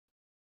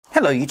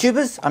Hello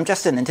YouTubers, I'm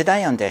Justin and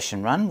today on Dash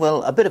and Run,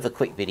 well, a bit of a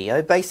quick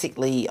video.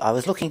 Basically, I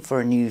was looking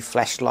for a new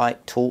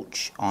flashlight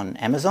torch on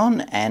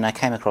Amazon and I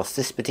came across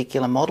this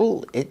particular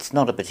model. It's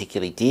not a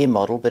particularly dear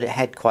model, but it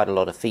had quite a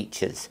lot of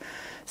features.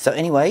 So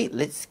anyway,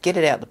 let's get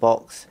it out the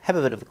box, have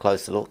a bit of a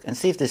closer look and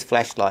see if this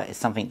flashlight is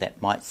something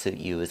that might suit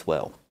you as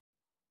well.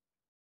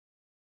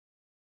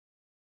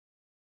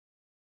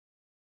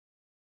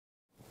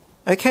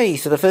 Okay,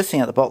 so the first thing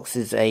out the box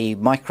is a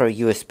micro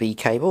USB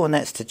cable, and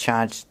that's to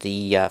charge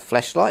the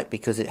flashlight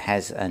because it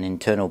has an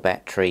internal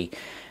battery.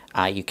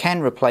 You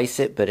can replace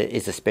it, but it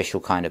is a special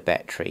kind of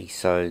battery,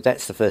 so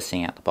that's the first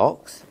thing out the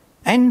box.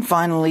 And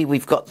finally,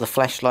 we've got the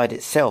flashlight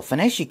itself,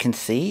 and as you can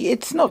see,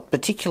 it's not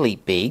particularly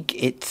big.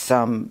 It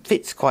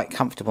fits quite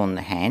comfortable in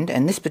the hand,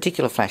 and this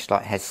particular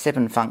flashlight has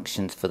 7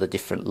 functions for the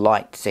different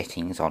light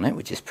settings on it,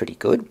 which is pretty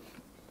good.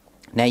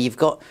 Now you've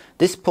got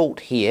this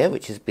port here,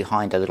 which is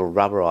behind a little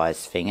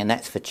rubberized thing, and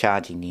that's for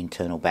charging the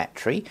internal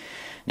battery.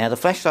 Now the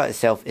flashlight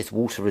itself is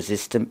water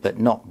resistant but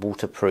not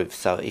waterproof,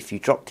 so if you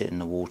dropped it in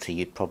the water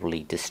you'd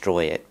probably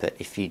destroy it, but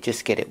if you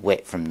just get it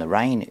wet from the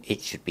rain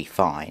it should be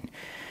fine.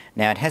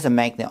 Now it has a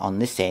magnet on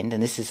this end,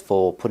 and this is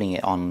for putting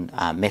it on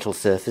metal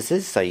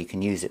surfaces, so you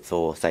can use it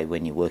for, say,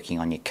 when you're working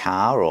on your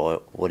car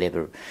or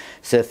whatever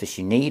surface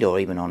you need,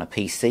 or even on a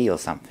PC or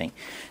something.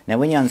 Now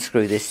when you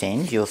unscrew this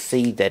end, you'll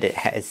see that it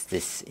has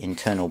this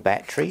internal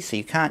battery, so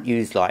you can't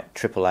use like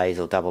AAAs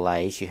or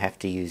AA's, you have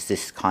to use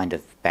this kind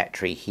of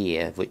battery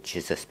here, which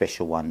is a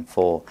special one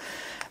for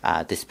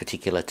this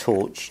particular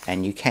torch,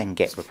 and you can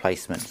get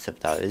replacements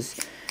of those.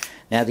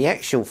 Now the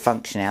actual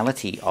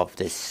functionality of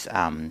this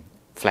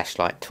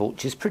flashlight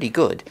torch is pretty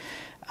good.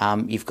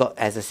 You've got,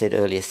 as I said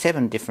earlier,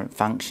 7 different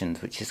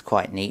functions, which is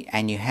quite neat,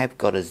 and you have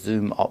got a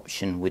zoom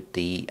option with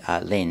the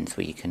lens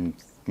where you can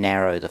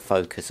narrow the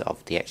focus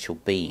of the actual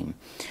beam.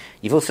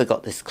 You've also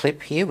got this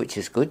clip here, which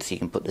is good, so you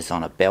can put this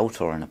on a belt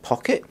or in a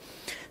pocket.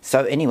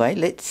 So anyway,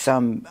 let's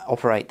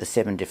operate the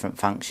 7 different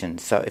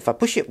functions. So if I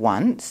push it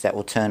once, that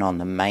will turn on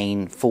the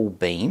main full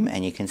beam,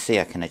 and you can see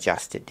I can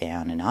adjust it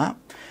down and up.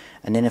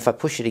 And then if I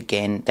push it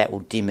again, that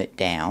will dim it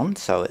down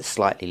so it's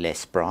slightly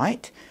less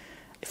bright.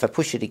 If I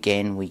push it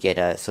again, we get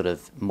a sort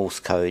of Morse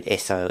code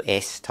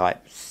SOS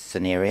type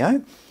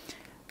scenario.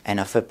 And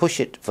if I push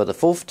it for the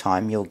 4th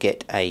time, you'll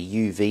get a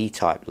UV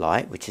type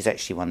light, which is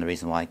actually one of the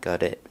reasons why I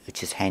got it,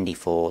 which is handy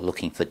for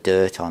looking for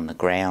dirt on the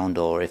ground,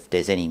 or if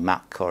there's any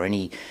muck or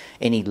any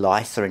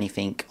lice or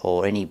anything,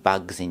 or any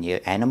bugs in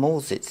your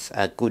animals. It's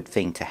a good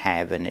thing to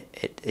have, and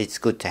it's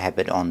good to have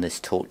it on this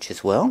torch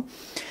as well.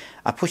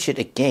 I push it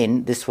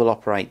again, this will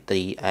operate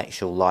the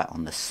actual light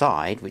on the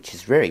side, which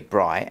is very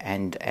bright,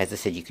 and as I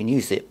said, you can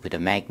use it with a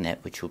magnet,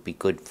 which will be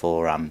good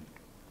for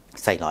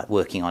say like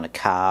working on a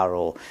car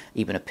or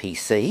even a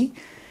PC.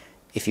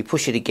 If you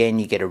push it again,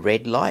 you get a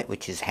red light,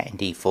 which is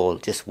handy for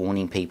just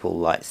warning people,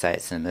 like say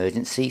it's an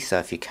emergency, so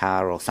if your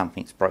car or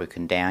something's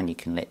broken down you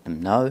can let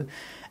them know.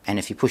 And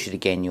if you push it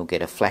again, you'll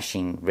get a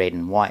flashing red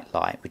and white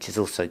light, which is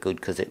also good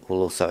because it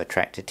will also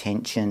attract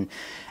attention,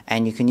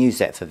 and you can use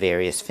that for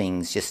various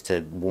things, just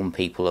to warn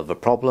people of a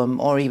problem,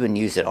 or even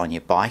use it on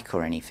your bike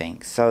or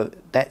anything. So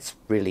that's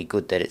really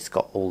good that it's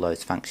got all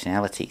those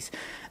functionalities.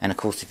 And of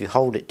course if you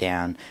hold it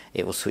down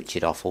it will switch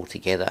it off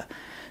altogether.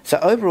 So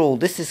overall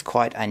this is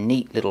quite a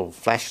neat little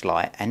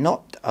flashlight and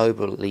not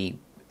overly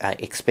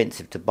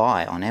expensive to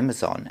buy on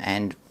Amazon.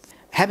 And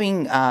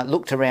having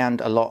looked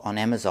around a lot on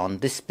Amazon,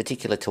 this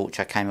particular torch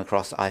I came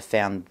across I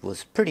found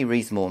was pretty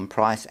reasonable in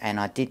price, and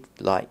I did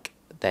like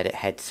that it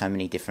had so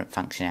many different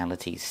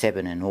functionalities,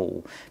 7 in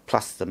all,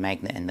 plus the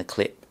magnet and the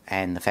clip,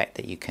 and the fact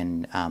that you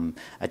can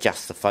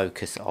adjust the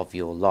focus of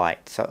your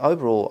light. So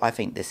overall I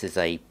think this is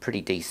a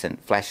pretty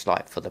decent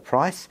flashlight for the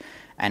price,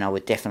 and I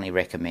would definitely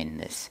recommend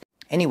this.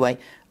 Anyway,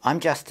 I'm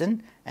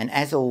Justin, and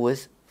as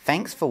always,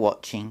 thanks for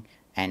watching,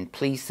 and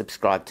please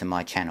subscribe to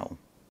my channel.